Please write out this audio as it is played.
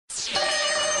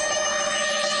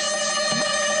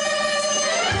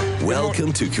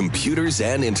Welcome to Computers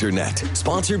and Internet,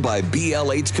 sponsored by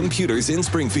BLH Computers in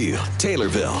Springfield,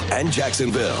 Taylorville, and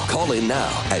Jacksonville. Call in now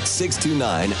at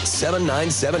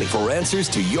 629-7970 for answers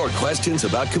to your questions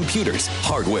about computers,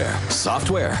 hardware,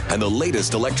 software, and the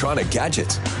latest electronic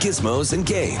gadgets, gizmos, and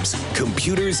games.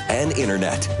 Computers and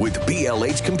Internet with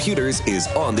BLH Computers is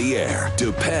on the air.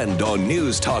 Depend on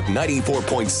News Talk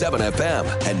 94.7 FM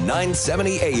and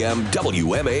 970 AM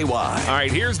WMAY. All right,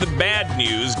 here's the bad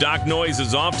news. Doc Noise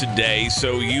is off today,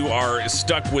 so you are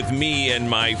stuck with me and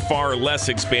my far less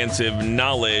expansive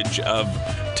knowledge of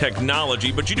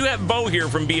technology. But you do have Bo here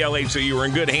from BLH, so you are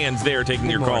in good hands there taking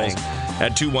your calls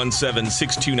at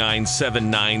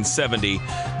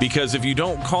 217-629-7970. Because if you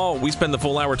don't call, we spend the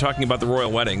full hour talking about the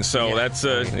royal wedding. So that's,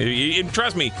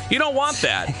 trust me, you don't want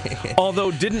that. Although,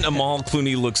 didn't Amal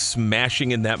Clooney look smashing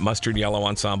in that mustard yellow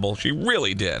ensemble? She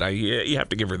really did. You have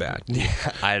to give her that.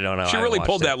 I don't know. She really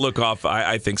pulled that look off,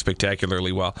 I think,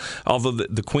 spectacularly well. Although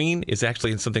the queen is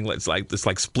actually in something that's like this,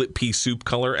 like split pea soup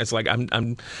color. It's like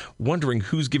I'm wondering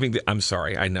who's giving the. I'm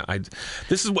sorry. I know.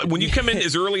 This is what when you come in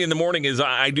as early in the morning as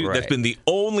I do. Right. That's been the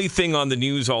only thing on the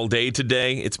news all day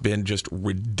today. It's been just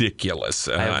ridiculous.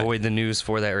 I avoid the news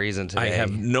for that reason today. I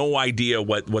have no idea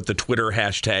what the Twitter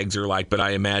hashtags are like, but I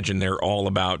imagine they're all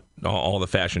about all the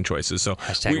fashion choices. So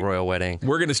hashtag royal wedding.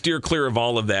 We're going to steer clear of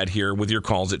all of that here with your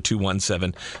calls at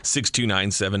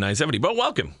 217-629-7970. But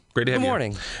welcome. Great to have you. Good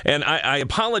morning. And I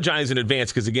apologize in advance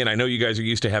because, again, I know you guys are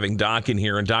used to having Doc in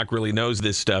here, and Doc really knows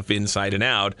this stuff inside and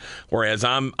out, whereas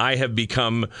I have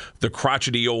become the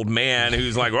crotchety old man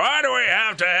who's like, why do we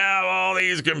have to have all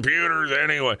these computers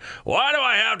anyway? Why do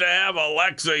I have to have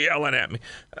Alexa yelling at me?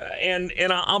 And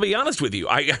I'll be honest with you,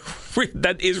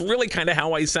 that is really kind of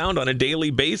how I sound on a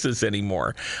daily basis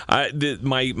anymore.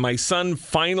 My son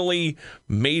finally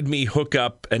made me hook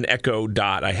up an Echo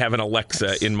Dot. I have an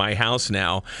Alexa in my house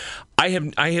now. I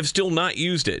have still not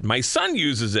used it. My son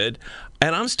uses it,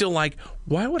 and I'm still like,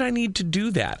 why would I need to do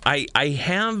that? I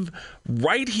have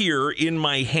right here in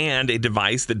my hand a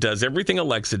device that does everything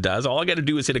Alexa does. All I got to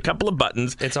do is hit a couple of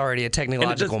buttons. It's already a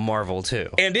technological marvel,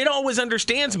 too. And it always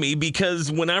understands me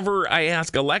because whenever I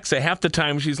ask Alexa, half the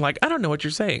time she's like, I don't know what you're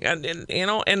saying.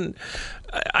 And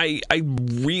I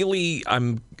really,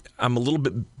 I'm a little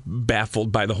bit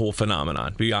baffled by the whole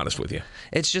phenomenon, to be honest with you.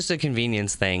 It's just a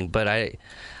convenience thing, but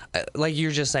like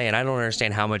you're just saying, I don't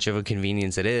understand how much of a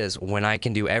convenience it is when I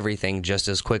can do everything just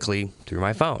as quickly through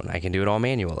my phone. I can do it all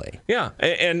manually. Yeah,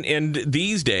 and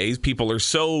these days, people are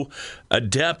so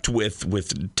adept with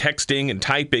texting and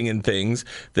typing and things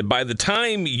that by the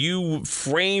time you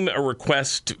frame a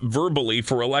request verbally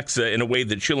for Alexa in a way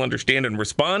that she'll understand and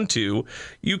respond to,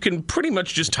 you can pretty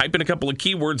much just type in a couple of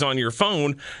keywords on your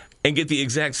phone and get the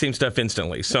exact same stuff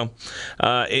instantly. So,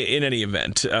 in any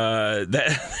event,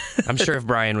 I'm sure if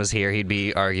Brian was here, he'd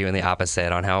be arguing the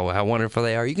opposite on how wonderful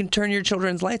they are. You can turn your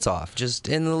children's lights off just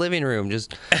in the living room.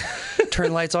 Just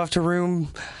turn lights off to room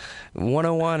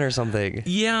 101 or something.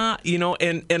 Yeah,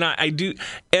 and I do,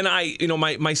 and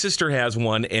my sister has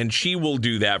one, and she will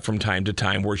do that from time to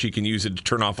time, where she can use it to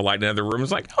turn off a light in another room.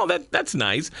 It's like, oh, that's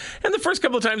nice. And the first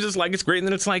couple of times it's like it's great, and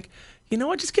then it's like, you know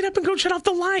what? Just get up and go shut off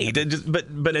the light.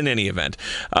 But in any event,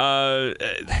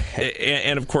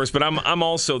 and of course, but I'm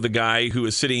also the guy who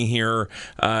is sitting here,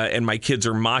 and my kids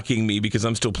are mocking me because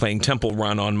I'm still playing Temple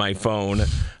Run on my phone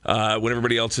when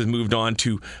everybody else has moved on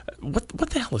to what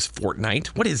the hell is Fortnite?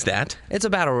 What is that? It's a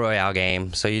battle royale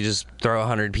game. So you just throw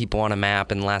 100 people on a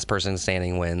map, and the last person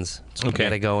standing wins. So you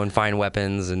gotta go and find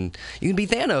weapons, and you can be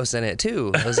Thanos in it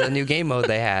too. It was a new game mode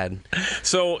they had.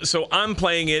 So I'm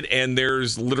playing it, and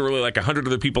there's literally like 100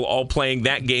 other people all playing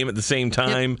that game at the same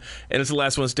time, and it's the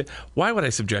last one. Why would I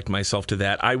subject myself to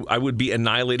that? I would be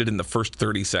annihilated in the first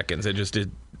 30 seconds. I just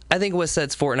did. I think what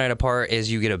sets Fortnite apart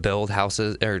is you get to build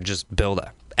houses, or just build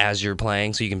as you're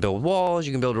playing. So you can build walls,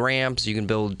 you can build ramps, you can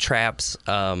build traps,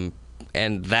 and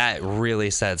that really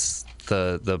sets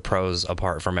the pros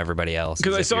apart from everybody else.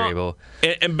 Because I saw,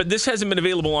 but this hasn't been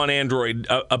available on Android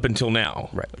up until now.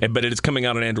 Right. But it's coming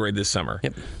out on Android this summer.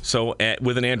 Yep. So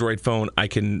with an Android phone, I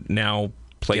can now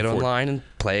get online and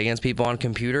play against people on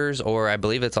computers, or I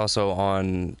believe it's also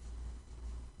on.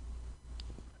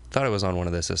 I thought it was on one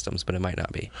of the systems, but it might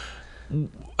not be.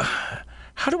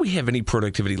 How do we have any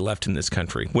productivity left in this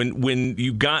country when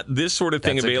you got this sort of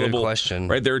thing available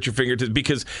right there at your fingertips?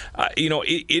 Because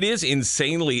it is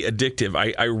insanely addictive.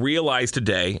 I realized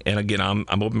today, and again, I'm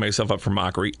opening myself up for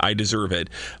mockery. I deserve it.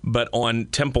 But on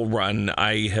Temple Run,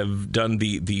 I have done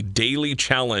the daily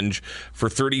challenge for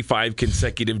 35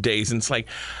 consecutive days, and it's like,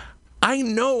 I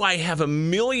know I have a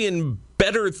million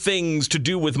better things to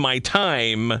do with my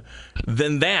time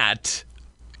than that.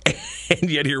 And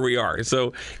yet here we are.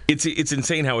 So it's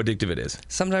insane how addictive it is.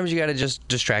 Sometimes you got to just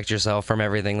distract yourself from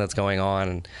everything that's going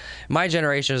on. My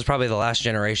generation is probably the last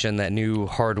generation that knew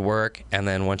hard work, and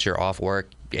then once you're off work,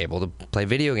 you're able to play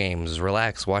video games,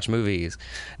 relax, watch movies.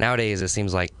 Nowadays, it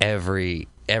seems like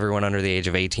everyone under the age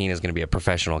of 18 is going to be a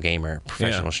professional gamer,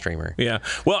 professional streamer. Yeah.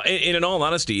 Well, and in all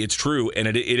honesty, it's true. And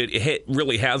it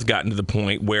really has gotten to the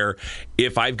point where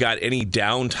if I've got any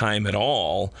downtime at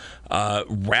all,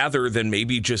 rather than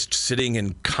maybe just sitting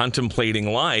and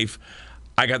contemplating life,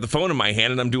 I got the phone in my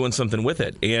hand and I'm doing something with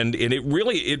it. And it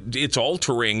really, it's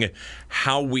altering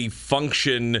how we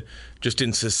function just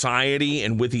in society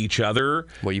and with each other.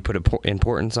 What you put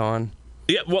importance on.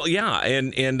 Yeah, well, yeah,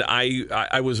 and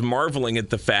I was marveling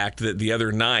at the fact that the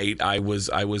other night I was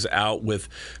out with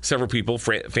several people,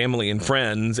 family and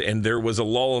friends, and there was a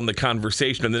lull in the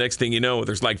conversation, and the next thing you know,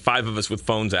 there's like 5 of us with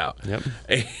phones out. Yep.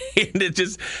 And it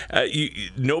just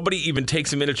nobody even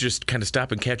takes a minute to just kind of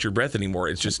stop and catch your breath anymore.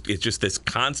 It's just this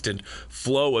constant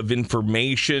flow of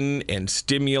information and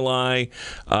stimuli.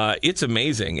 It's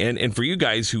amazing, and for you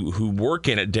guys who work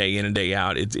in it day in and day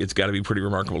out, it's got to be pretty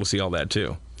remarkable to see all that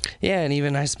too. Yeah, and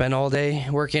even I spend all day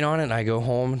working on it, and I go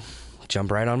home,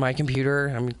 jump right on my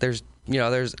computer. I mean, there's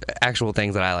actual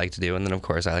things that I like to do, and then, of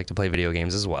course, I like to play video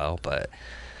games as well, but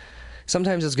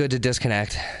sometimes it's good to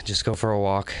disconnect, just go for a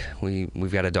walk.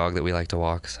 We've got a dog that we like to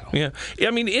walk. So. Yeah,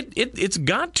 I mean, it's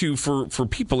got to, for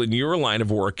people in your line of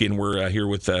work, and we're here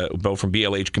with Bo from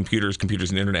BLH Computers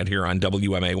and Internet here on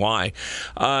WMAY.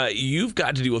 You've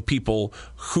got to deal with people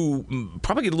who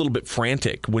probably get a little bit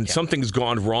frantic when something's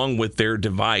gone wrong with their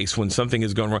device, when something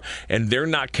has gone wrong, and they're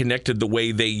not connected the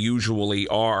way they usually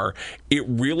are. It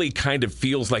really kind of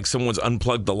feels like someone's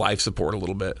unplugged the life support a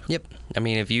little bit. Yep. I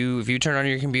mean, if you turn on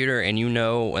your computer and you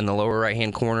know in the lower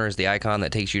right-hand corner is the icon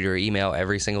that takes you to your email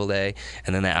every single day,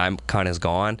 and then that icon is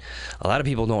gone, a lot of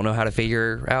people don't know how to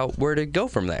figure out where to go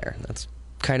from there. That's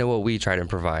kind of what we try to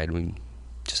provide. We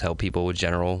just help people with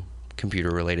general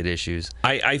computer-related issues.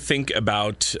 I think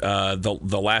about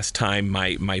the last time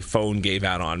my phone gave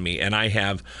out on me, and I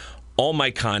have all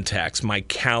my contacts, my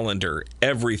calendar,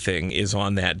 everything is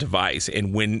on that device.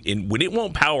 And when it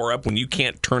won't power up, when you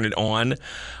can't turn it on,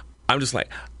 I'm just like,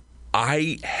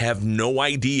 I have no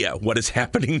idea what is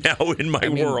happening now in my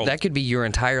world. That could be your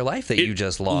entire life that you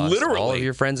just lost. Literally. All of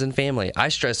your friends and family. I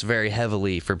stress very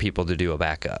heavily for people to do a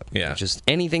backup. Yeah. Just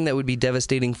anything that would be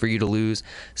devastating for you to lose,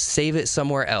 save it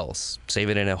somewhere else. Save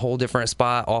it in a whole different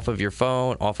spot, off of your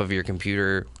phone, off of your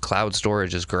computer. Cloud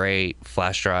storage is great.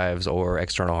 Flash drives or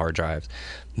external hard drives.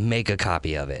 Make a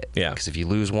copy of it. Yeah. Because if you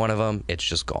lose one of them, it's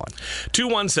just gone.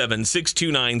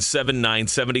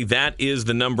 217-629-7970. That is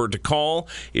the number to call.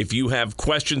 If you have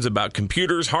questions about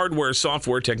computers, hardware,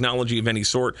 software, technology of any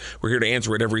sort, we're here to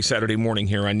answer it every Saturday morning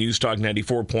here on News Talk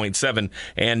 94.7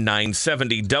 and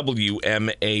 970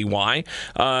 WMAY.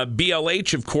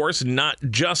 BLH, of course, not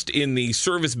just in the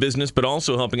service business, but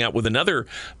also helping out with another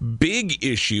big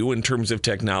issue in terms of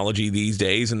technology these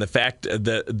days, and the fact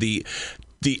that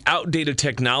the outdated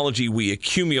technology we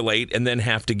accumulate and then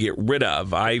have to get rid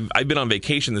of. I've been on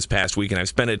vacation this past week, and I've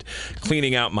spent it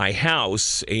cleaning out my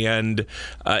house, and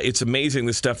it's amazing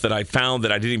the stuff that I found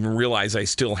that I didn't even realize I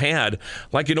still had,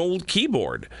 like an old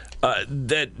keyboard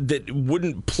that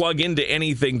wouldn't plug into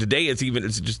anything today. It's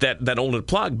just that old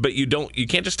plug, but you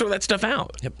can't just throw that stuff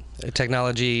out. Yep.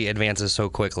 Technology advances so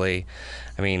quickly.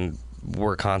 I mean,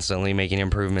 we're constantly making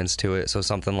improvements to it, so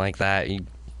something like that,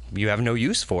 you have no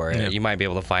use for it. Yeah. You might be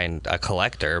able to find a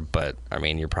collector, but I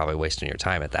mean, you're probably wasting your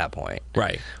time at that point.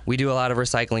 Right. We do a lot of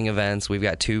recycling events. We've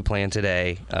got 2 planned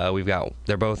today.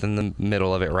 They're both in the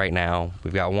middle of it right now.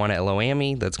 We've got one at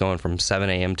Loami that's going from 7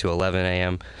 a.m. to 11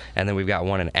 a.m., and then we've got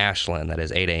one in Ashland that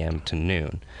is 8 a.m. to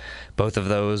noon. Both of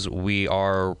those we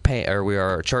are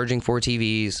charging for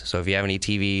TVs. So if you have any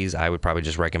TVs, I would probably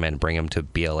just recommend bring them to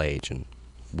BLH, and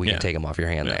we can take them off your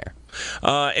hand there.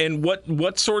 And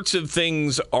what sorts of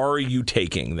things are you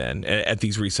taking then at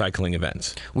these recycling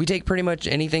events? We take pretty much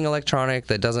anything electronic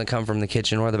that doesn't come from the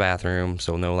kitchen or the bathroom,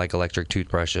 so no like electric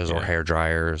toothbrushes or hair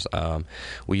dryers.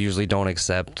 We usually don't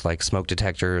accept like smoke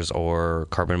detectors or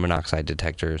carbon monoxide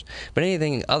detectors, but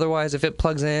anything otherwise, if it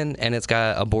plugs in and it's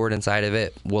got a board inside of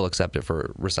it, we'll accept it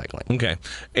for recycling. Okay,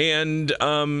 and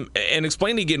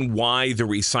explain again why the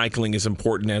recycling is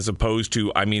important as opposed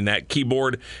to, I mean, that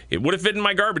keyboard, it would have fit in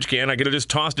my garbage can. I could have just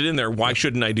tossed it in there. Why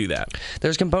shouldn't I do that?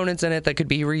 There's components in it that could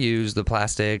be reused. The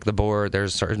plastic, the board,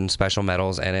 there's certain special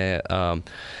metals in it.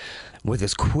 With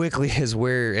as quickly as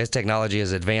technology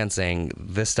is advancing,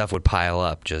 this stuff would pile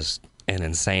up just an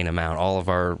insane amount. All of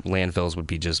our landfills would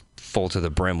be just full to the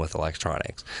brim with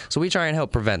electronics. So we try and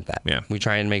help prevent that. Yeah. We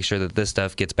try and make sure that this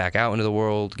stuff gets back out into the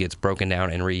world, gets broken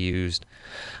down and reused.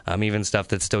 Even stuff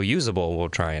that's still usable, we'll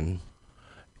try and...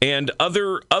 And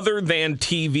other than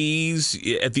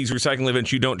TVs at these recycling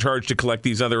events, you don't charge to collect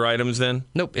these other items then?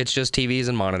 Nope, it's just TVs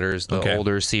and monitors, the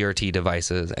older CRT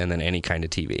devices, and then any kind of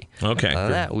TV. Okay. Other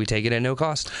than that, we take it at no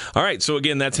cost. All right, so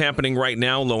again, that's happening right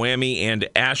now, Loami and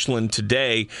Ashland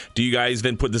today. Do you guys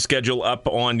then put the schedule up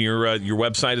on your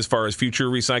website as far as future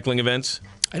recycling events?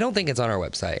 I don't think it's on our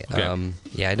website.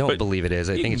 Okay. I don't believe it is.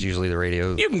 I think it's usually the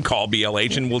radio. You can call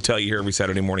BLH, and we'll tell you here every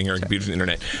Saturday morning here on Computers and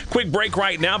Internet. Quick break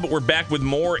right now, but we're back with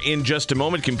more in just a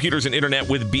moment. Computers and Internet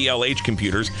with BLH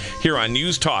Computers here on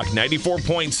News Talk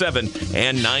 94.7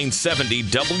 and 970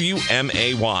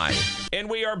 WMAY. And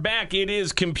we are back. It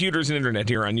is Computers and Internet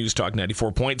here on News Talk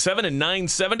 94.7 and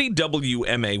 970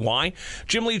 WMAY.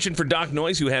 Jim Leachin for Doc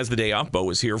Noise, who has the day off. Bo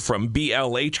is here from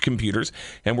BLH Computers,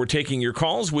 and we're taking your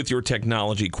calls with your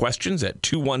technology questions at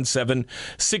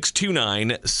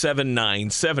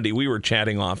 217-629-7970. We were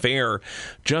chatting off air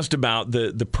just about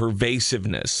the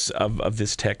pervasiveness of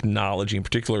this technology, and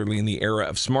particularly in the era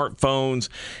of smartphones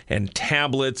and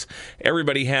tablets.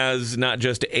 Everybody has not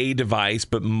just a device,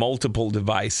 but multiple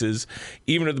devices,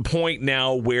 even at the point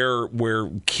now where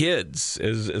kids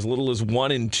as little as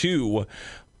 1 and 2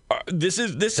 this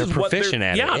is what they're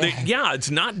at it. It's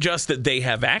not just that they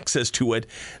have access to it,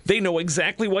 they know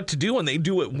exactly what to do and they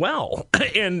do it well.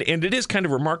 and it is kind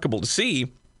of remarkable to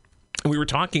see. We were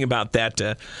talking about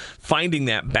that, finding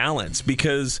that balance,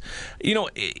 because,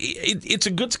 it's a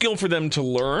good skill for them to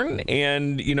learn.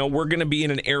 And, we're going to be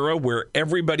in an era where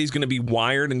everybody's going to be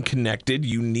wired and connected.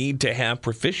 You need to have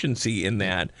proficiency in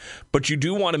that. But you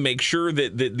do want to make sure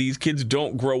that these kids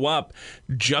don't grow up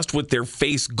just with their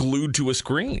face glued to a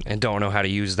screen. And don't know how to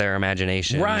use their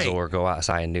imaginations or go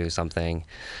outside and do something.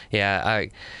 Yeah,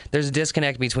 there's a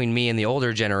disconnect between me and the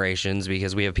older generations,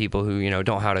 because we have people who,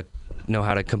 don't know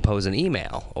how to compose an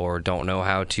email or don't know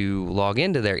how to log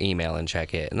into their email and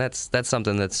check it. And that's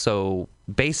something that's so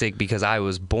basic because I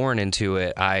was born into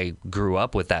it. I grew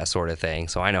up with that sort of thing,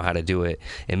 so I know how to do it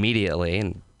immediately.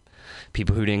 And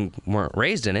people who weren't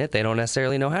raised in it, they don't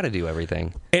necessarily know how to do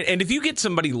everything. And if you get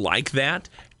somebody like that,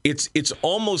 it's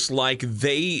almost like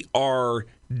they are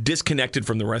disconnected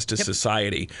from the rest of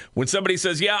society. When somebody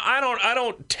says, "Yeah, I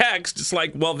don't text," it's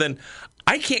like, well, then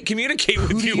I can't communicate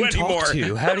with you anymore. Talk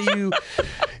to? How do you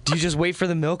just wait for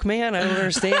the milkman? I don't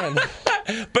understand.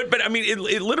 But I mean,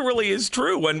 it literally is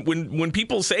true. When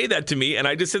people say that to me, and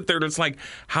I just sit there, and it's like,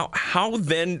 how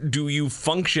then do you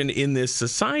function in this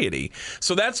society?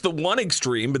 So that's the one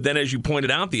extreme. But then, as you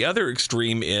pointed out, the other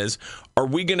extreme is, are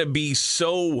we going to be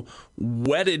so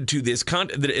wedded to this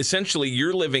content that essentially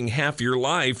you're living half your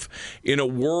life in a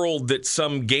world that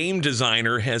some game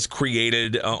designer has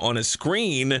created on a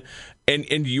screen?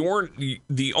 And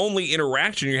the only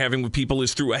interaction you're having with people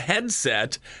is through a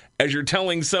headset, as you're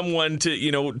telling someone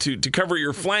to cover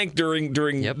your flank during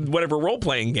whatever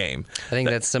role-playing game. I think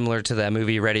that's similar to that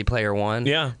movie Ready Player One.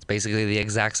 Yeah. It's basically the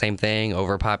exact same thing,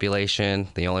 overpopulation.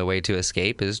 The only way to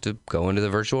escape is to go into the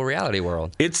virtual reality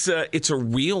world. It's a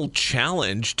real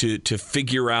challenge to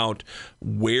figure out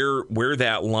where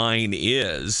that line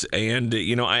is. And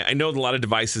I know a lot of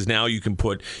devices now you can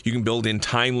build in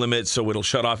time limits so it'll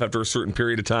shut off after a certain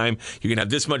period of time. You can have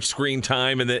this much screen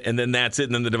time and then that's it,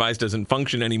 and then the device doesn't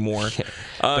function anymore.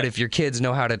 But if your kids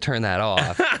know how to turn that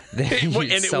off, then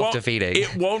it's self-defeating.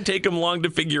 It won't take them long to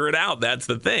figure it out. That's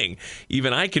the thing.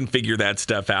 Even I can figure that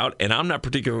stuff out, and I'm not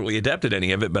particularly adept at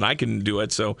any of it, but I can do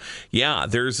it. So yeah,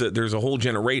 there's a whole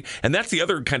generation, and that's the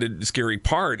other kind of scary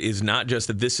part, is not just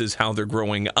that this is how they're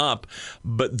growing up,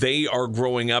 but they are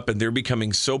growing up and they're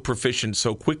becoming so proficient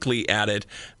so quickly at it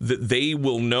that they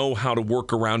will know how to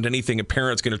work around anything a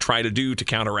parent's going to try to do to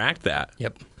counteract that.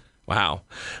 Yep. Wow.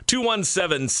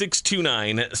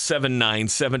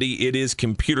 217-629-7970. It is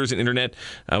Computers and Internet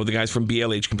with the guys from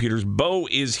BLH Computers. Bo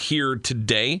is here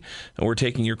today, and we're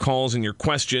taking your calls and your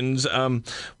questions.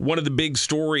 One of the big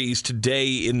stories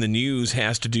today in the news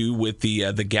has to do with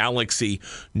the Galaxy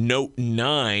Note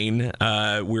 9.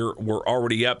 We're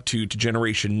already up to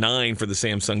Generation 9 for the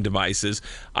Samsung devices.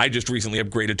 I just recently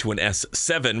upgraded to an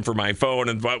S7 for my phone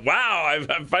and thought, wow,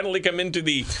 I've finally come into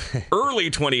the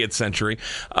early 20th century.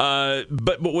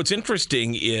 But what's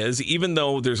interesting is, even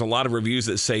though there's a lot of reviews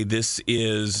that say this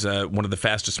is one of the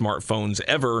fastest smartphones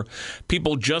ever,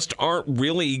 people just aren't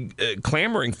really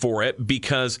clamoring for it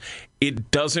because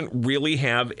it doesn't really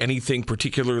have anything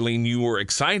particularly new or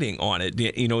exciting on it,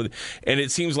 and it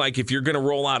seems like if you're going to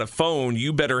roll out a phone,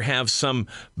 you better have some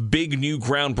big new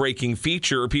groundbreaking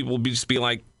feature, or people will just be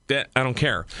like, I don't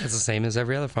care. It's the same as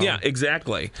every other phone. Yeah,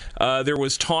 exactly. There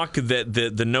was talk that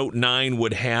the Note 9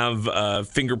 would have a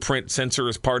fingerprint sensor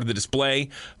as part of the display,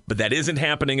 but that isn't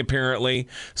happening apparently.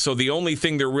 So the only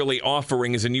thing they're really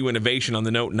offering as a new innovation on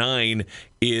the Note 9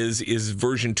 is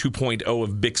version 2.0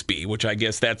 of Bixby, which I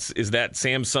guess is that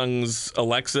Samsung's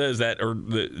Alexa? Is that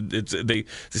they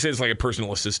say it's like a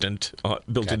personal assistant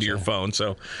built into your phone?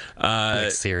 So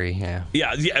like Siri, yeah.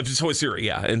 Yeah. So it's Siri,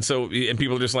 yeah. And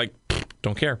people are just like,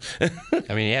 don't care.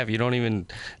 I mean, yeah. If you don't even,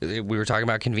 we were talking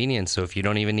about convenience. So if you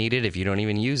don't even need it, if you don't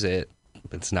even use it,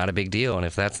 it's not a big deal. And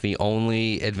if that's the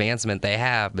only advancement they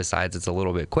have, besides it's a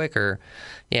little bit quicker,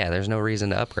 yeah, there's no reason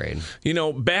to upgrade. You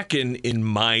know, back in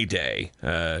my day,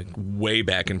 way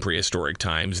back in prehistoric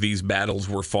times, these battles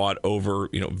were fought over,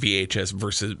 VHS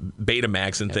versus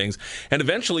Betamax and things. And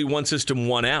eventually one system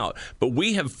won out. But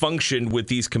we have functioned with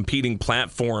these competing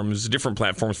platforms, different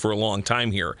platforms, for a long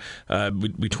time here,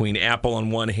 between Apple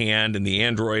on one hand and the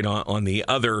Android on the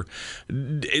other.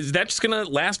 Is that just going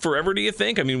to last forever, do you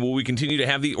think? I mean, will we continue to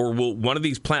have or will one of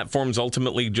these platforms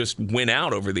ultimately just win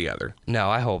out over the other? No,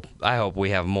 I hope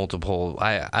we have multiple.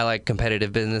 I like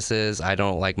competitive businesses. I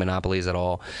don't like monopolies at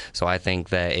all. So I think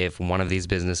that if one of these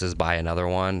businesses buy another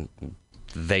one,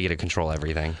 they get to control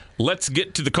everything. Let's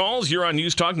get to the calls. You're on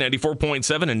News Talk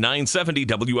 94.7 and 970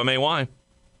 WMAY.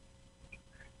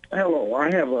 Hello,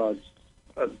 I have a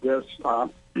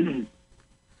desktop, and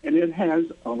it has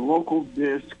a local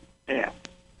disk app,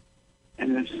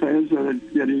 and it says that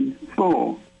it's getting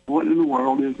full. What in the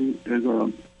world is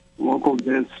a local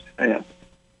disk app?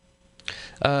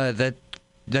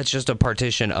 That's just a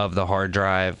partition of the hard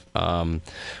drive.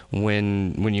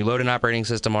 When you load an operating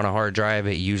system on a hard drive,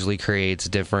 it usually creates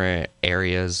different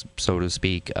areas, so to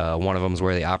speak. One of them is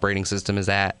where the operating system is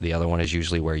at. The other one is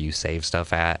usually where you save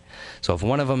stuff at. So if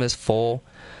one of them is full,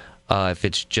 if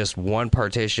it's just one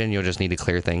partition, you'll just need to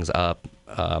clear things up.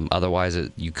 Otherwise,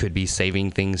 you could be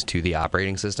saving things to the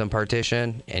operating system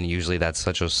partition, and usually that's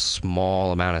such a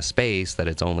small amount of space that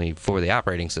it's only for the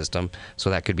operating system, so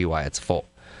that could be why it's full.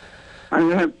 I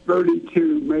have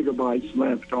 32 megabytes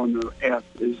left on the app,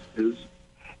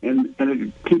 and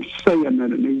it keeps saying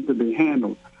that it needs to be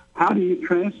handled. How do you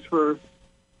transfer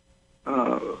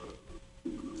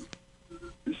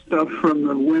stuff from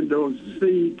the Windows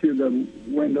C to the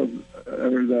Windows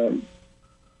or the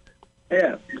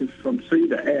app, from C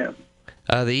to F?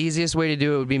 The easiest way to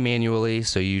do it would be manually.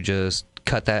 So you just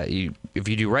cut that. If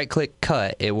you do right-click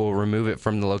cut, it will remove it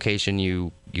from the location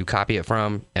you copy it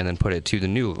from, and then put it to the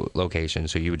new location.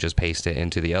 So you would just paste it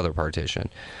into the other partition.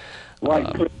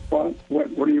 Right-click what?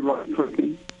 What are you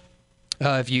right-clicking?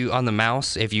 If you on the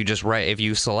mouse, if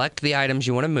you select the items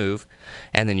you want to move,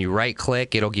 and then you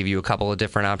right-click, it'll give you a couple of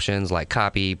different options like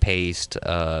copy, paste.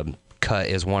 Cut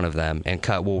is one of them, and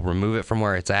cut will remove it from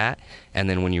where it's at, and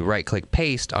then when you right-click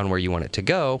paste on where you want it to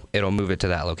go, it'll move it to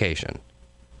that location.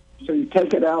 So you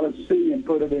take it out of C and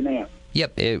put it in F?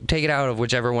 Yep, take it out of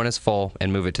whichever one is full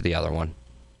and move it to the other one.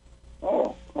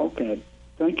 Oh, okay.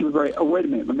 Thank you very. Oh, wait a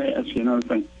minute. Let me ask you another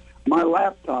thing. My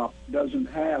laptop doesn't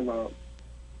have a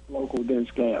local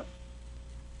disk app.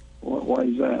 Why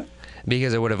is that?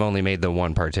 Because it would have only made the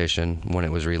one partition when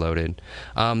it was reloaded.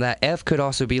 That F could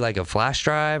also be like a flash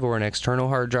drive or an external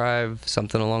hard drive,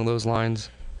 something along those lines.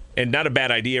 And not a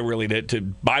bad idea, really, to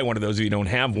buy one of those if you don't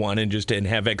have one, and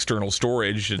have external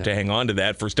storage to hang on to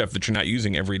that for stuff that you're not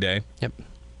using every day. Yep.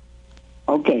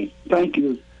 Okay. Thank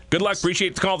you. Good luck.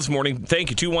 Appreciate the call this morning. Thank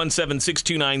you.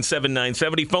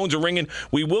 217-629-7970. Phones are ringing.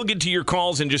 We will get to your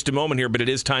calls in just a moment here, but it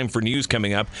is time for news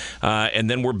coming up. And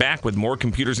then we're back with more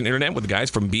computers and internet with the guys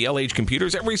from BLH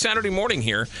Computers every Saturday morning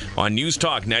here on News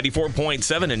Talk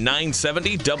 94.7 and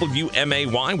 970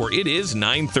 WMAY, where it is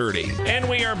 9:30. And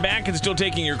we are back and still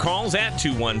taking your calls at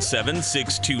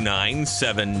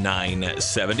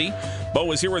 217-629-7970. Bo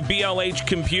is here with BLH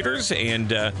Computers,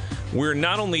 and we're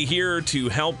not only here to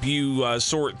help you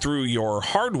sort through your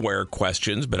hardware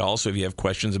questions, but also if you have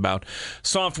questions about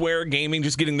software, gaming,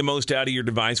 just getting the most out of your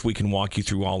device, we can walk you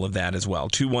through all of that as well.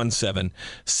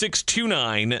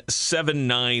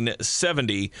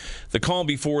 217-629-7970. The call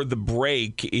before the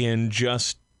break in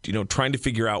just trying to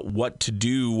figure out what to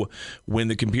do when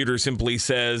the computer simply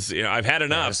says, I've had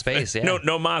enough. Space, yeah.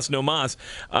 No mas.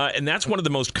 And that's one of the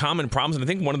most common problems, and I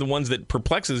think one of the ones that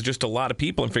perplexes just a lot of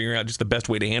people in figuring out just the best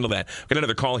way to handle that. We've got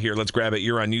another call here. Let's grab it.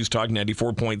 You're on News Talk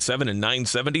 94.7 and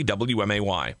 970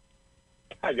 WMAY.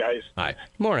 Hi, guys. Hi.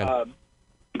 Morning.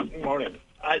 Morning.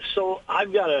 So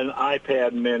I've got an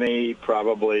iPad mini,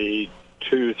 probably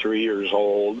 2-3 years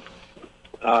old,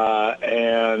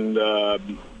 and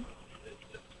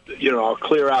I'll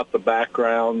clear out the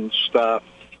background stuff,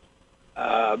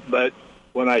 but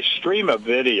when I stream a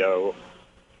video,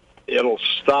 it'll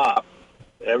stop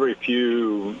every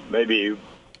few, maybe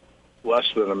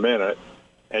less than a minute,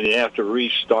 and you have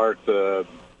to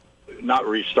not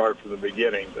restart from the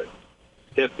beginning, but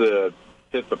hit the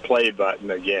play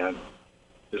button again.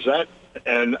 Is that?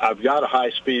 And I've got a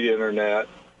high-speed internet.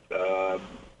 The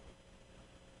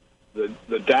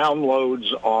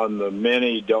downloads on the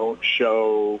Mini don't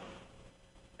show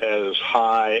as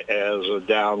high as a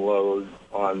download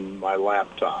on my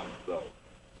laptop, though.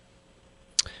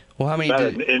 Well, how Is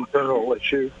that an internal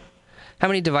issue? How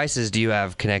many devices do you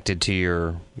have connected to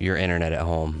your internet at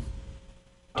home?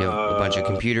 Do you have a bunch of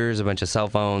computers, a bunch of cell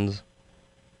phones?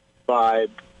 5,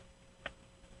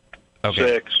 Okay.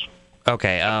 6.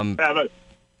 Okay. 7.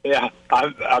 Yeah,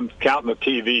 I'm counting the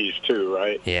TVs too,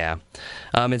 right? Yeah.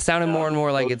 It's sounding more and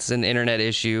more like it's an internet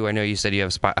issue. I know you said you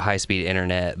have high-speed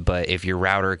internet, but if your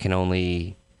router can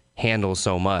only handle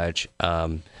so much,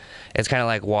 it's kind of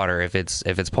like water. If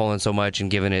it's pulling so much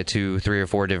and giving it to 3 or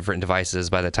 4 different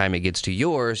devices, by the time it gets to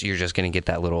yours, you're just going to get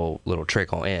that little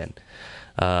trickle in.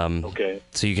 Okay.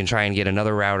 So you can try and get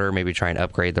another router, maybe try and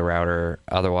upgrade the router.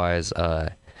 Otherwise,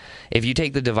 if you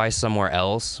take the device somewhere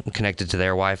else, connect it to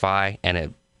their Wi-Fi, and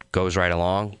it goes right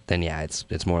along, then yeah,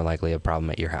 it's more likely a problem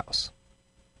at your house.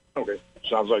 Okay.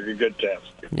 Sounds like a good test.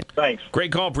 Yep. Thanks.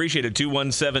 Great call. Appreciate it.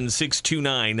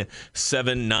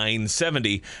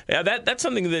 217-629-7970. Yeah, that's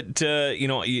something that,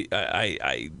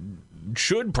 I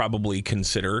should probably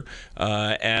consider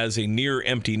as a near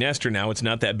empty nester now. It's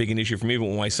not that big an issue for me, but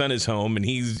when my son is home and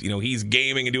he's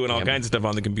gaming and doing all kinds of stuff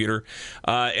on the computer,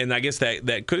 and I guess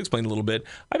that could explain a little bit.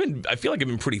 I feel like I've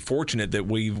been pretty fortunate that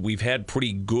we've had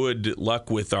pretty good luck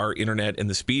with our internet and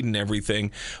the speed and everything.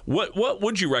 What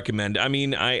would you recommend? I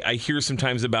mean, I hear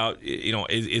sometimes about,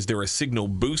 is there a signal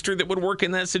booster that would work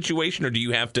in that situation, or do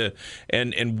you have to,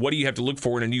 and what do you have to look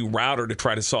for in a new router to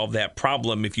try to solve that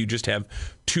problem if you just have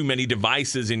too many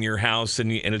devices in your house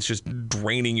and it's just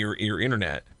draining your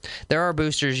internet? There are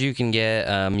boosters you can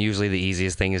get. Usually the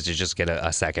easiest thing is to just get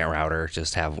a second router,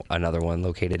 just have another one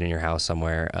located in your house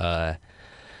somewhere.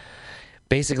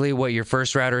 Basically, what your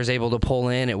first router is able to pull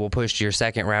in, it will push to your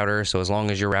second router. So as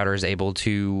long as your router is able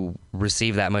to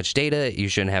receive that much data, you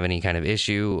shouldn't have any kind of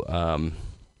issue.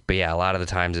 But yeah, a lot of the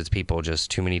times it's people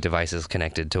just too many devices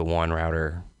connected to one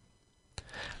router.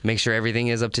 Make sure everything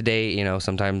is up to date.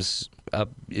 Sometimes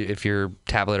if your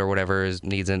tablet or whatever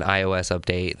needs an iOS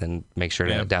update, then make sure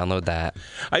to download that.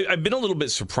 I've been a little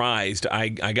bit surprised. I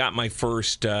got my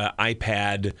first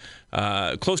iPad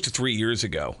close to 3 years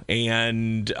ago,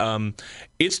 and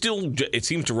it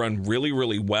seems to run really,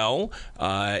 really well.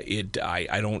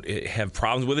 I don't have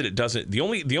problems with it. It doesn't. The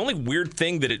only weird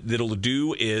thing that it'll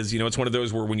do is, it's one of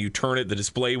those where when you turn it, the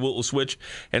display will switch,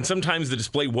 and sometimes the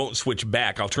display won't switch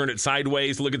back. I'll turn it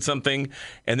sideways, look at something,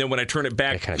 and then when I turn it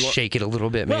back, kind of shake it a little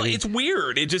bit. Maybe. Well, it's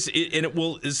weird. It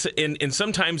will, and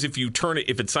sometimes if you turn it,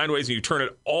 if it's sideways and you turn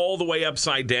it all the way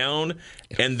upside down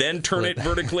and then turn it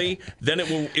vertically, then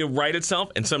it'll right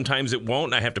itself, and sometimes it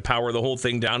won't, and I have to power the whole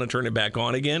thing down and turn it back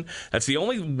on again. That's the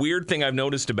only weird thing I've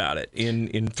noticed about it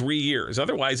in 3 years.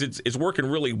 Otherwise, it's working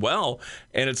really well,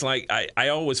 and it's like I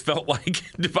always felt like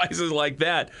devices like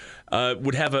that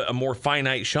would have a more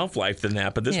finite shelf life than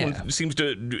that, but this one seems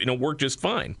to work just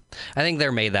fine. I think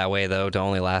they're made that way, though, to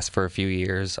only last for a few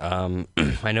years.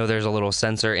 I know there's a little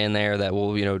sensor in there that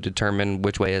will determine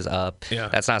which way is up. Yeah.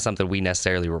 That's not something we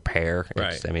necessarily repair.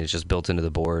 Right. It's just built into the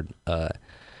board.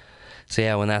 So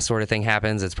yeah, when that sort of thing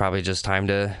happens, it's probably just time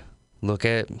to look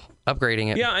at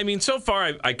upgrading it. Yeah, I mean, so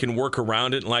far I can work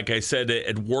around it. Like I said,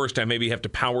 at worst, I maybe have to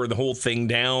power the whole thing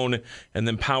down and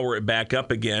then power it back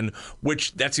up again,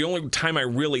 which that's the only time I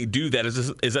really do that.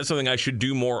 Is that something I should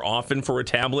do more often for a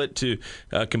tablet, to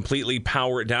completely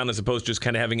power it down as opposed to just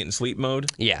kind of having it in sleep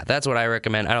mode? Yeah, that's what I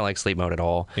recommend. I don't like sleep mode at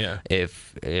all. Yeah.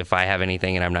 If I have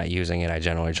anything and I'm not using it, I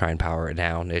generally try and power it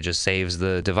down. It just saves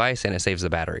the device and it saves the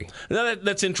battery. Now,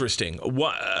 that's interesting.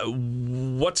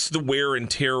 What's the wear and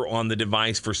tear on the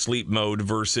device for sleep mode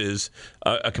versus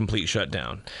a complete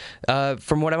shutdown?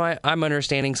 From what I'm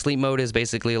understanding, sleep mode is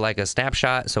basically like a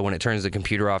snapshot. So when it turns the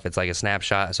computer off, it's like a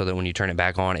snapshot, so that when you turn it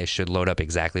back on, it should load up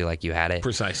exactly like you had it.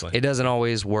 Precisely. It doesn't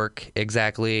always work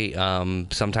exactly.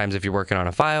 Sometimes if you're working on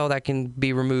a file, that can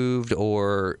be removed,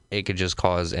 or it could just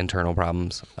cause internal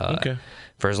problems. Okay.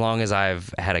 For as long as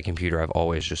I've had a computer, I've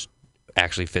always just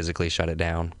actually physically shut it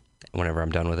down whenever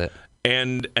I'm done with it.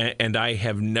 And I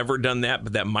have never done that,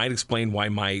 but that might explain why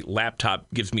my laptop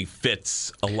gives me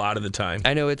fits a lot of the time.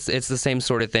 I know it's the same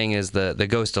sort of thing as the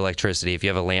ghost electricity. If you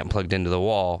have a lamp plugged into the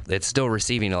wall, it's still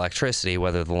receiving electricity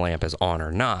whether the lamp is on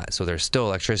or not. So there's still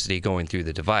electricity going through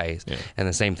the device. Yeah. And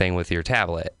the same thing with your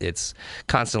tablet. It's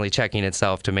constantly checking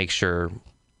itself to make sure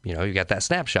you got that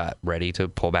snapshot ready to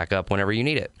pull back up whenever you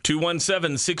need it.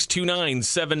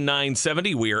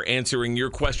 217-629-7970. We are answering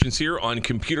your questions here on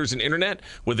Computers and Internet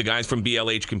with the guys from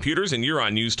BLH Computers, and you're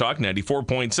on News Talk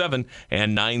 94.7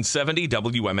 and 970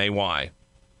 WMAY.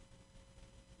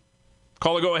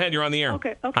 Caller, go ahead. You're on the air.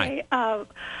 Okay. I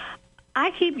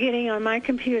keep getting on my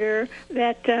computer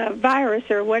that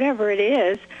virus or whatever it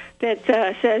is that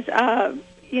says,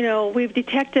 we've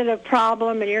detected a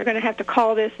problem and you're going to have to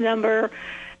call this number.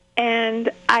 And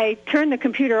I turn the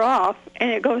computer off, and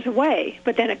it goes away,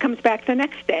 but then it comes back the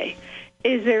next day.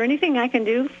 Is there anything I can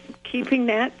do keeping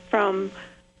that from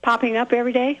popping up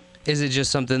every day? Is it just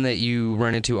something that you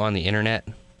run into on the internet?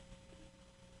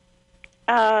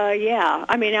 Yeah.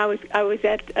 I mean, I was on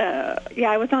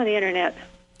the internet.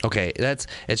 Okay, it's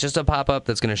just a pop-up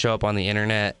that's going to show up on the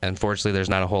internet. Unfortunately, there's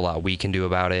not a whole lot we can do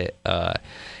about it.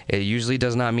 It usually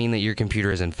does not mean that your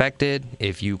computer is infected.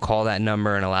 If you call that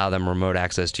number and allow them remote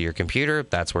access to your computer,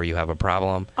 that's where you have a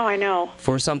problem. Oh, I know.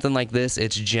 For something like this,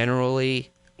 it's generally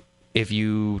if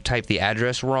you type the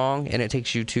address wrong and it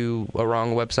takes you to a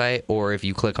wrong website, or if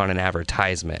you click on an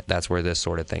advertisement, that's where this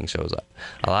sort of thing shows up.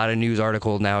 A lot of news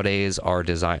articles nowadays are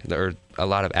designed, or a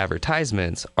lot of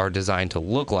advertisements are designed to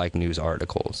look like news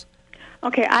articles.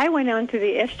 Okay, I went on to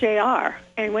the SJR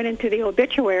and went into the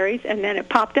obituaries, and then it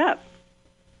popped up.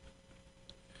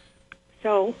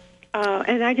 So,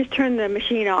 and I just turned the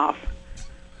machine off.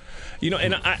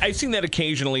 And I've seen that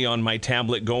occasionally on my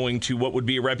tablet, going to what would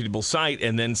be a reputable site,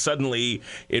 and then suddenly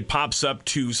it pops up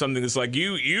to something that's like,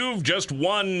 you've just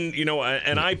won,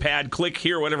 an iPad, click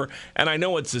here, whatever. And I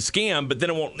know it's a scam, but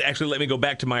then it won't actually let me go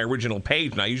back to my original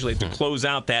page. And I usually have to close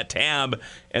out that tab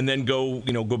and then go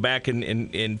back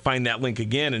and find that link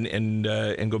again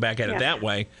and go back at it that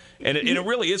way. And it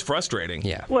really is frustrating.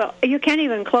 Yeah. Well, you can't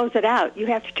even close it out. You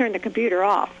have to turn the computer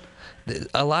off.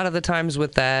 A lot of the times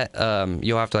with that,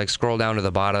 you'll have to scroll down to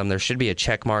the bottom. There should be a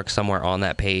check mark somewhere on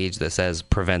that page that says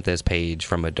prevent this page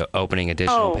from opening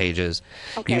additional pages.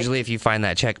 Okay. Usually if you find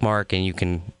that check mark and you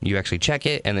actually check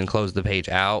it and then close the page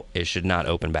out, it should not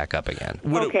open back up again.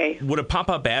 Would a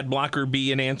pop-up ad blocker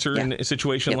be an answer in a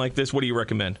situation like this? What do you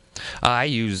recommend? I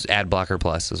use Ad Blocker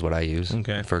Plus is what I use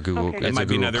for Google. Okay. It's a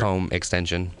Google Chrome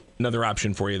extension. Another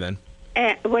option for you then.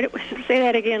 Say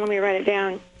that again. Let me write it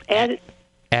down.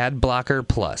 Ad Blocker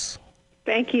Plus.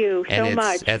 Thank you so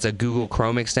much. It's a Google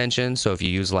Chrome extension, so if you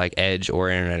use Edge or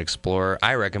Internet Explorer,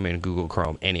 I recommend Google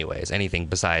Chrome anyways, anything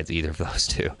besides either of those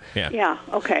two. Yeah,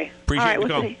 okay. Appreciate the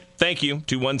call. Thank you.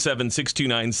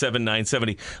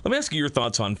 217-629-7970. Let me ask you your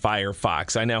thoughts on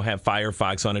Firefox. I now have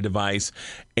Firefox on a device,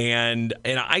 and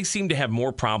I seem to have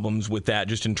more problems with that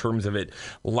just in terms of it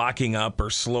locking up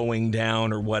or slowing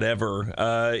down or whatever.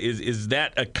 Is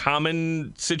that a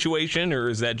common situation, or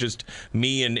is that just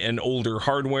me and older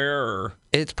hardware? Or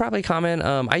it's probably common.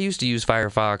 I used to use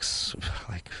Firefox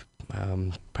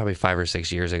probably 5 or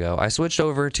 6 years ago. I switched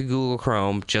over to Google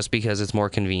Chrome just because it's more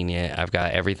convenient. I've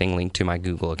got everything linked to my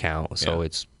Google account, so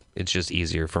it's just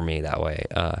easier for me that way.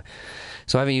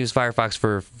 So I haven't used Firefox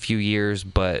for a few years,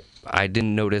 but I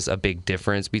didn't notice a big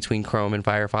difference between Chrome and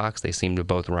Firefox. They seem to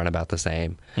both run about the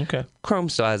same. Okay. Chrome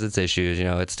still has its issues.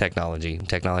 It's technology.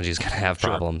 Technology is going to have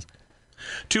problems.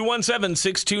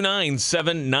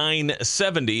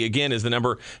 217-629-7970, again, is the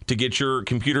number to get your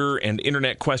computer and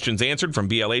internet questions answered from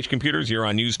BLH Computers here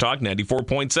on News Talk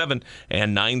 94.7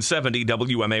 and 970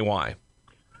 WMAY.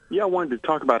 Yeah, I wanted to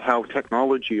talk about how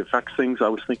technology affects things. I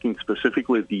was thinking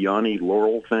specifically of the Yanni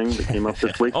Laurel thing that came up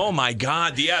this week. Oh, my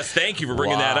God, yes. Thank you for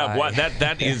bringing that up.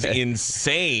 That is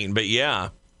insane, but yeah.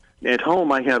 At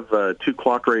home, I have 2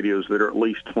 clock radios that are at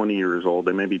least 20 years old.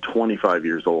 They may be 25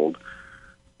 years old.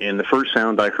 And the first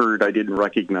sound I heard I didn't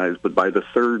recognize, but by the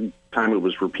third time it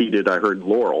was repeated, I heard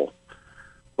Laurel.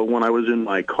 But when I was in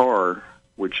my car,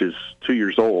 which is 2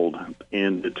 years old,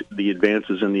 and the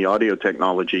advances in the audio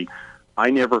technology,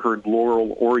 I never heard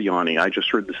Laurel or Yanni. I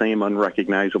just heard the same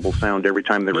unrecognizable sound every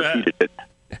time they repeated it.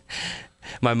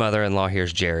 My mother-in-law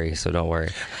hears Jerry, so don't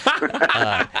worry.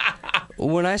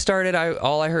 When I started,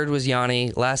 all I heard was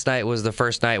Yanni. Last night was the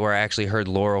first night where I actually heard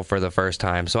Laurel for the first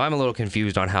time, so I'm a little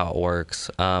confused on how it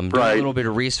works. Doing a little bit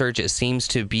of research, it seems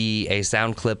to be a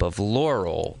sound clip of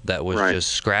Laurel that was just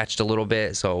scratched a little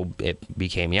bit, so it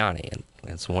became Yanni. And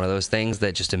it's one of those things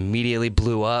that just immediately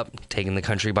blew up, taking the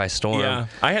country by storm. Yeah,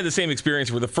 I had the same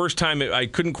experience where the first time I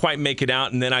couldn't quite make it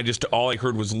out, and then all I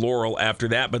heard was Laurel after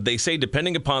that. But they say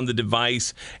depending upon the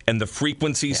device and the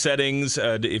frequency settings,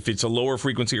 if it's a lower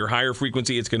frequency or higher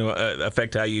frequency, it's going to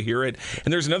affect how you hear it.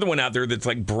 And there's another one out there that's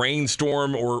like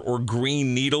Brainstorm or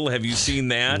Green Needle. Have you seen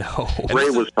that? No. Ray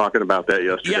was talking about that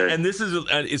yesterday. Yeah, and this is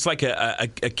it's like a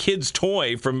kid's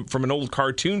toy from an old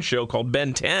cartoon show called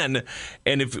Ben 10,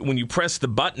 and when you press the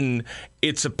button,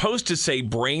 it's supposed to say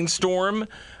Brainstorm,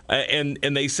 and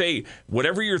they say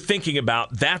whatever you're thinking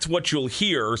about, that's what you'll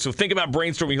hear. So think about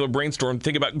Brainstorm, you hear Brainstorm.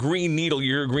 Think about Green Needle,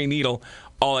 you hear Green Needle.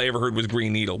 All I ever heard was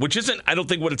Green Needle, which isn't, I don't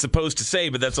think, what it's supposed to say,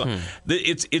 but that's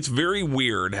it's very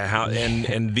weird how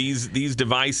and these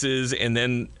devices, and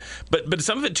then but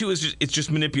some of it too is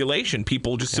just manipulation.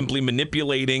 People just simply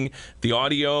manipulating the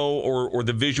audio or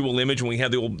the visual image. When we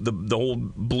had the whole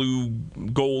blue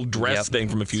gold dress thing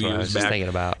from a few years I was back, just thinking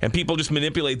about. And people just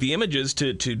manipulate the images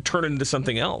to turn it into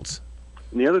something else.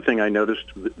 And the other thing I noticed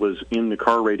was in the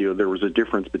car radio, there was a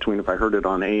difference between if I heard it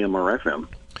on AM or FM.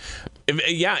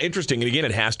 Yeah, interesting. And again,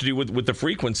 it has to do with the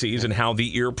frequencies and how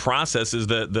the ear processes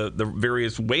the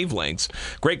various wavelengths.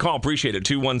 Great call. Appreciate it.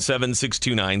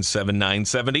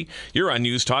 217-629-7970. You're on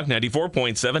News Talk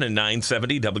 94.7 and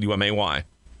 970 WMAY.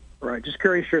 Right. Just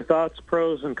curious your thoughts,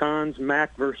 pros and cons,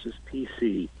 Mac versus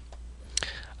PC.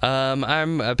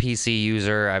 I'm a PC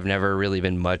user. I've never really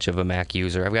been much of a Mac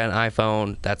user. I've got an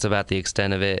iPhone. That's about the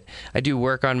extent of it. I do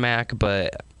work on Mac,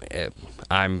 but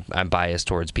I'm biased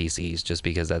towards PCs just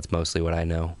because that's mostly what I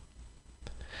know.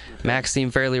 Macs seem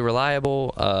fairly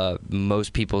reliable.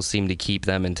 Most people seem to keep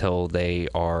them until they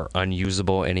are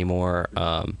unusable anymore.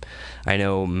 I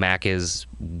know Mac is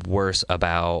worse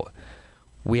about,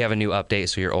 we have a new update,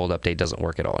 so your old update doesn't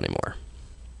work at all anymore.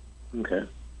 Okay.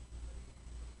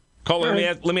 Caller,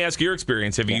 let me ask your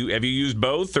experience. Have you used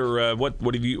both, or what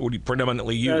have you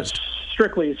predominantly used?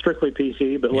 Strictly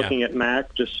PC, but looking at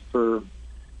Mac just for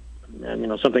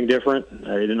something different.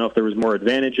 I didn't know if there was more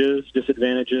advantages,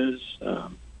 disadvantages.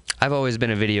 I've always been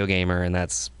a video gamer, and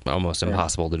that's almost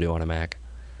impossible to do on a Mac.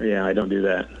 Yeah, I don't do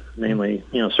that. Mainly,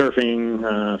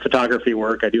 surfing, photography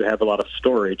work. I do have a lot of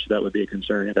storage. That would be a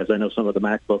concern, as I know some of the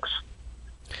MacBooks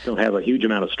don't have a huge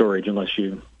amount of storage unless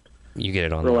you get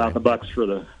it on roll out the bucks for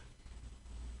the.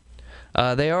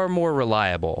 They are more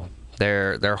reliable.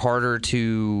 They're harder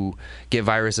to get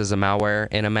viruses and malware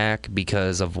in a Mac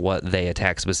because of what they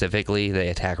attack specifically. They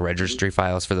attack registry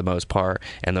files for the most part,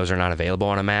 and those are not available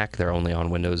on a Mac. They're only on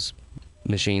Windows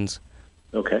machines.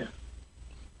 Okay.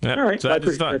 Yep. All right. So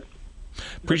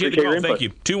appreciate the call. Thank you.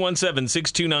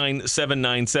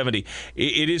 217-629-7970.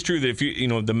 It is true that if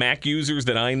the Mac users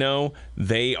that I know,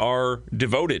 they are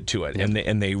devoted to it,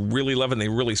 and they really love it, and they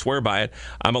really swear by it.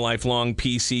 I'm a lifelong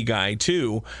PC guy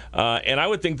too, and I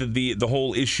would think that the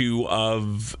whole issue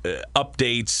of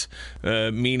updates,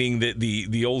 meaning that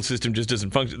the old system just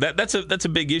doesn't function, that's a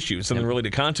big issue, something really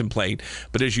to contemplate.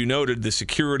 But as you noted, the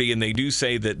security, and they do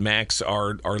say that Macs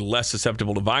are less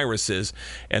susceptible to viruses,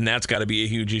 and that's got to be a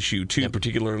huge issue too.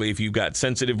 Particularly if you've got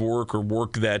sensitive work or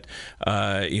work that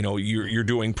you're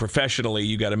doing professionally,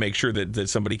 you got to make sure that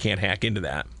somebody can't hack into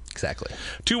that. Exactly.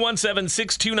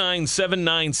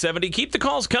 217-629-7970. Keep the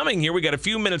calls coming here. We got a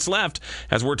few minutes left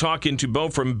as we're talking to Bo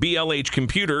from BLH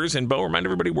Computers. And Bo, remind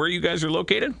everybody where you guys are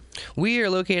located. We are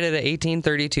located at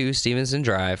 1832 Stevenson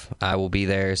Drive. I will be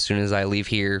there as soon as I leave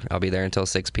here. I'll be there until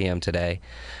 6 p.m. today.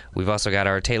 We've also got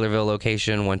our Taylorville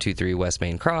location, 123 West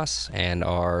Main Cross, and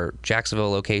our Jacksonville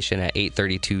location at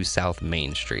 832 South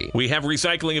Main Street. We have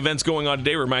recycling events going on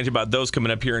today. Remind you about those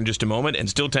coming up here in just a moment, and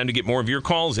still time to get more of your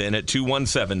calls in at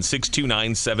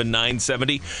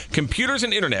 217-629-7970. Computers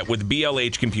and Internet with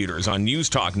BLH Computers on News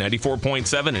Talk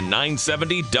 94.7 and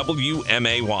 970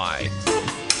 WMAY.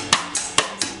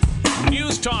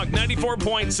 News Talk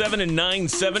 94.7 and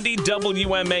 970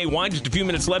 WMAY. Just a few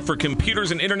minutes left for Computers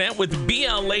and Internet with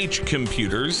BLH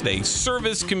Computers. They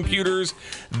service computers.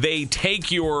 They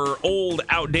take your old,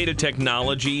 outdated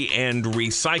technology and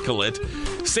recycle it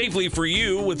safely for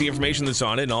you with the information that's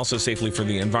on it, and also safely for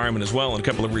the environment as well. And a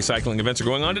couple of recycling events are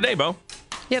going on today, Bo.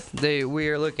 Yep, we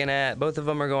are looking at, both of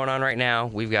them are going on right now.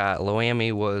 We've got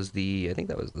Loami I think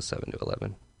that was the 7 to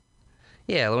 11.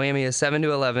 Yeah, Loami is 7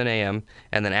 to 11 a.m.,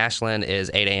 and then Ashland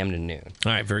is 8 a.m. to noon.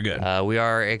 All right, very good. We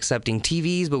are accepting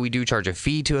TVs, but we do charge a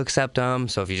fee to accept them,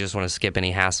 so if you just want to skip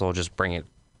any hassle, just bring it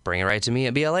right to me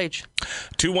at BLH.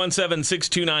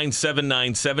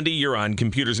 217-629-7970. You're on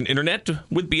Computers and Internet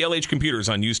with BLH Computers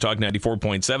on News Talk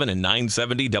 94.7 and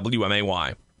 970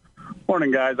 WMAY.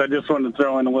 Morning, guys. I just wanted to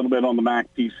throw in a little bit on the Mac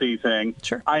PC thing.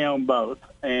 Sure. I own both,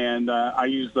 and I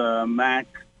use the Mac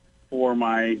for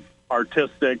my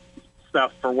artistic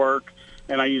stuff for work,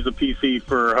 and I use a PC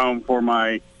for home for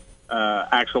my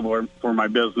for my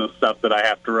business stuff that I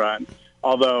have to run.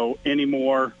 Although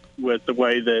anymore, with the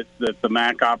way that the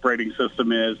Mac operating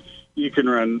system is, you can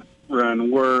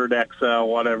run Word, Excel,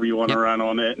 whatever you want to run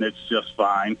on it, and it's just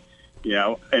fine.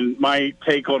 And my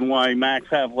take on why Macs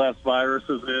have less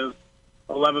viruses is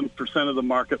 11% of the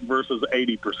market versus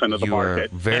 80% of the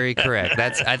market. You are very correct.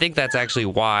 I think that's actually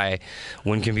why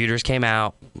when computers came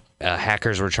out,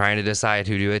 hackers were trying to decide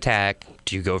who to attack.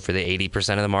 Do you go for the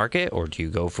 80% of the market, or do you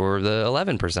go for the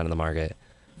 11% of the market?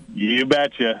 You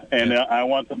betcha. And I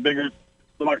want the bigger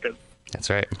market. That's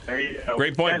right. There you go.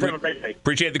 Great point. Have a great day.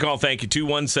 Appreciate the call. Thank you.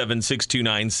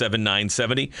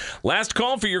 217-629-7970. Last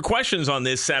call for your questions on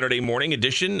this Saturday morning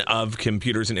edition of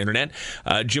Computers and Internet.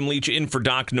 Jim Leach in for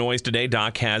Doc Noise today.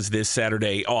 Doc has this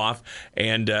Saturday off.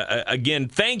 And again,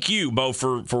 thank you, Bo,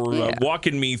 for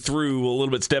walking me through a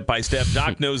little bit step by step.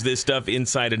 Doc knows this stuff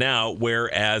inside and out,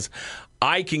 whereas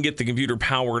I can get the computer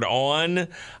powered on.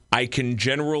 I can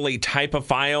generally type a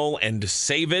file and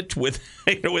save it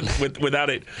without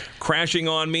it crashing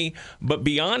on me. But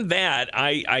beyond that,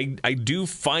 I do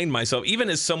find myself, even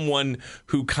as someone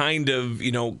who kind of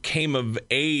came of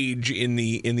age in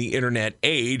the internet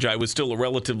age, I was still a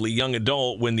relatively young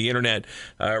adult when the internet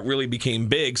really became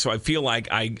big. So I feel like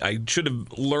I should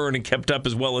have learned and kept up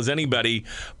as well as anybody.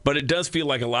 But it does feel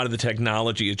like a lot of the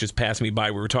technology has just passed me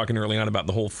by. We were talking early on about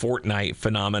the whole Fortnite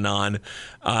phenomenon,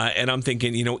 and I'm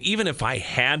thinking, even if I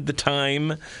had the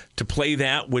time to play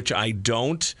that, which I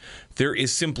don't, there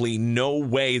is simply no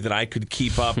way that I could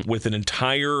keep up with an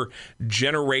entire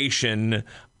generation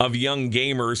of young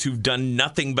gamers who've done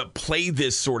nothing but play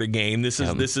this sort of game. This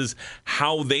is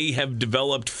how they have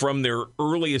developed from their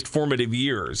earliest formative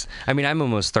years. I mean, I'm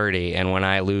almost 30, and when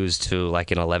I lose to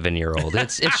like an 11-year-old,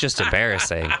 it's just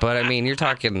embarrassing. But I mean, you're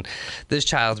talking, this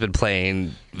child's been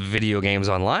playing video games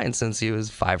online since he was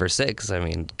 5 or 6. I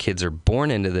mean, kids are born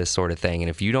into this sort of thing, and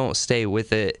if you don't stay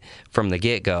with it from the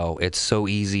get-go, it's so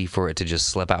easy for it to just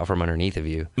slip out from underneath of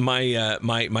you.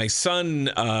 My son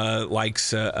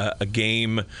likes a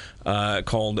game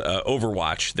called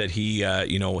Overwatch that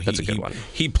That's a good one.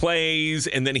 He plays,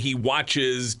 and then he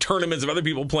watches tournaments of other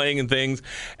people playing and things.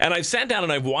 And I've sat down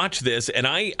and I've watched this, and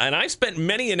I spent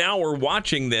many an hour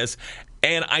watching this.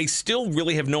 And I still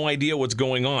really have no idea what's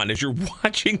going on. As you're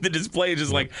watching the display, it's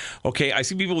just like, okay, I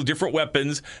see people with different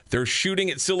weapons. They're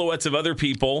shooting at silhouettes of other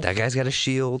people. That guy's got a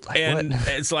shield. Like, and what?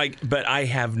 It's like, but I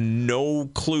have no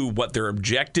clue what their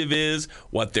objective is,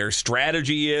 what their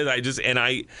strategy is. I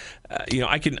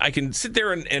can sit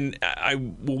there and I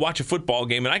will watch a football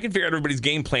game, and I can figure out everybody's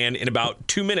game plan in about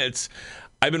 2 minutes.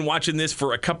 I've been watching this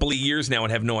for a couple of years now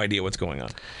and have no idea what's going on.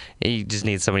 You just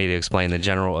need somebody to explain the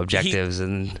general objectives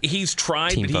he's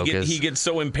tried, team but focus. he gets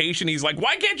so impatient. He's like,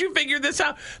 why can't you figure this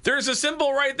out? There's a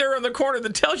symbol right there in the corner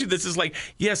that tells you this. Is like,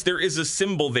 yes, there is a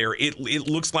symbol there. It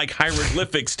looks like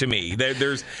hieroglyphics to me.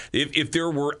 There's if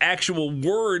there were actual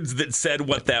words that said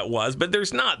what that was, but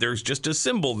there's not. There's just a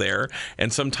symbol there,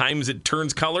 and sometimes it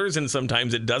turns colors and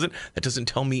sometimes it doesn't. That doesn't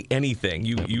tell me anything.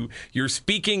 You're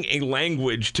speaking a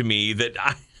language to me that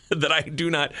I do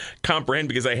not comprehend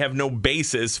because I have no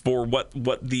basis for what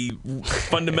the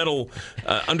fundamental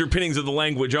underpinnings of the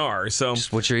language are. So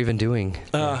just what you're even doing.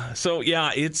 So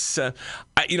yeah, it's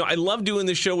I love doing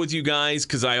this show with you guys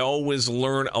because I always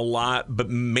learn a lot, but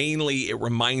mainly it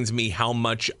reminds me how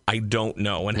much I don't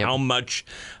know and how much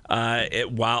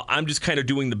while I'm just kind of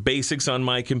doing the basics on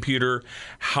my computer,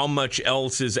 how much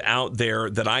else is out there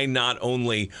that I not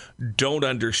only don't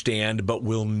understand but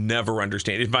will never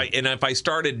understand. If I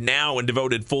started now and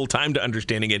devoted full time to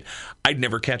understanding it, I'd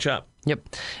never catch up. Yep.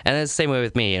 And it's the same way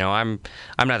with me. I'm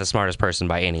not the smartest person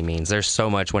by any means. There's so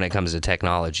much when it comes to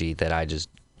technology that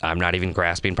I'm not even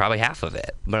grasping probably half of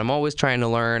it. But I'm always trying to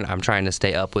learn. I'm trying to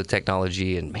stay up with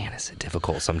technology, and man, is it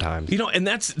difficult sometimes. And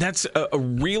that's a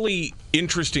really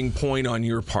interesting point on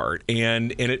your part,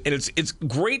 and it's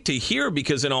great to hear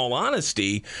because, in all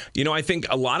honesty, I think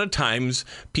a lot of times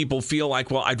people feel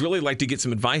like, well, I'd really like to get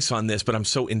some advice on this, but I'm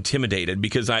so intimidated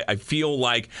because I feel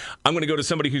like I'm going to go to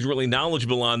somebody who's really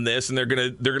knowledgeable on this, and they're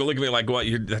gonna look at me like, well,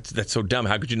 that's so dumb.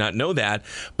 How could you not know that?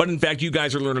 But in fact, you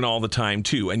guys are learning all the time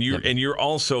too, and you're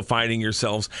also finding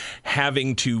yourselves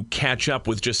having to catch up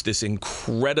with just this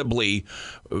incredibly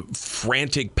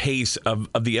frantic pace of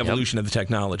the evolution of the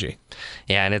technology.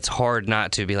 Yeah, and it's hard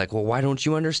not to be like, well, why don't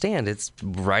you understand? It's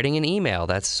writing an email.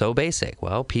 That's so basic.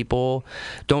 Well, people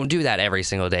don't do that every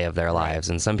single day of their lives,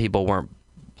 and some people weren't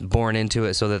born into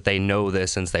it so that they know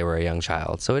this since they were a young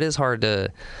child. So it is hard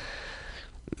to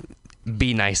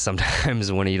be nice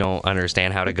sometimes when you don't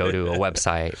understand how to go to a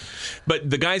website. But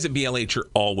the guys at BLH are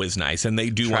always nice, and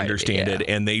they do understand it,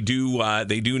 and they do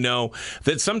know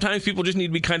that sometimes people just need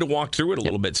to be kind of walked through it a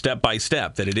little bit, step by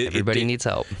step. That everybody needs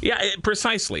help. Yeah,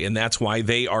 precisely, and that's why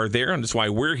they are there, and that's why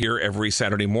we're here every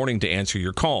Saturday morning to answer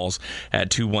your calls at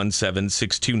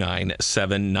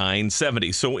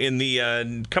 217-629-7970. So in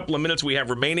the couple of minutes we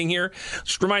have remaining here,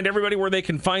 just remind everybody where they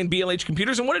can find BLH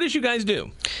Computers and what it is you guys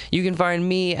do. You can find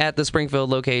me at the Springfield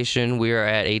location. We are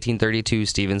at 1832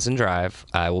 Stevenson Drive.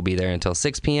 I will be there until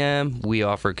 6 p.m. We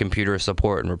offer computer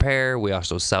support and repair. We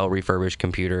also sell refurbished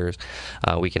computers.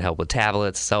 We can help with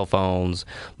tablets, cell phones,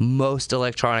 most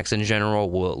electronics in general.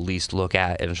 We'll at least look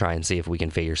at and try and see if we can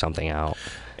figure something out.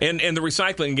 And the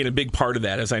recycling, again, a big part of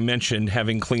that, as I mentioned,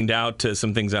 having cleaned out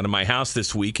some things out of my house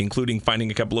this week, including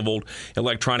finding a couple of old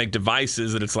electronic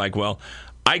devices that it's like, well,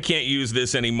 I can't use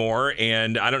this anymore,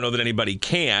 and I don't know that anybody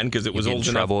can because it was old enough. You get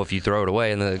in trouble if you throw it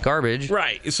away in the garbage.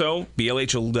 Right. So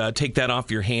BLH will take that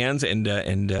off your hands and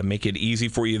make it easy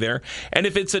for you there. And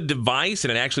if it's a device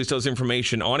and it actually still has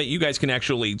information on it, you guys can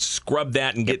actually scrub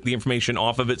that and get the information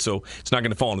off of it, so it's not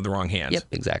going to fall into the wrong hands. Yep,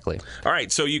 exactly. All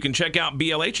right. So you can check out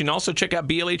BLH and also check out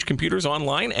BLH Computers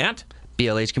online at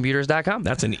blhcomputers.com.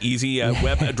 That's an easy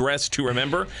web address to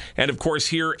remember. And, of course,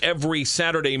 here every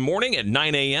Saturday morning at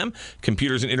 9 a.m.,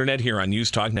 Computers and Internet here on News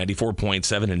Talk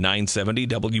 94.7 and 970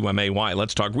 WMAY.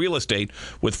 Let's talk real estate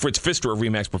with Fritz Pfister of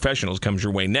RE/MAX Professionals comes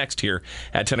your way next here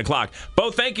at 10 o'clock. Bo,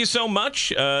 thank you so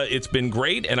much. It's been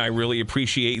great, and I really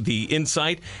appreciate the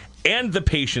insight and the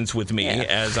patience with me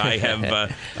as I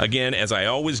have, again, as I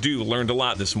always do, learned a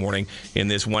lot this morning in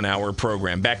this 1 hour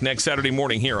program. Back next Saturday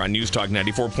morning here on News Talk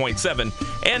 94.7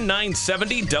 and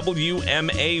 970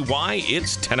 WMAY.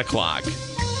 It's 10 o'clock.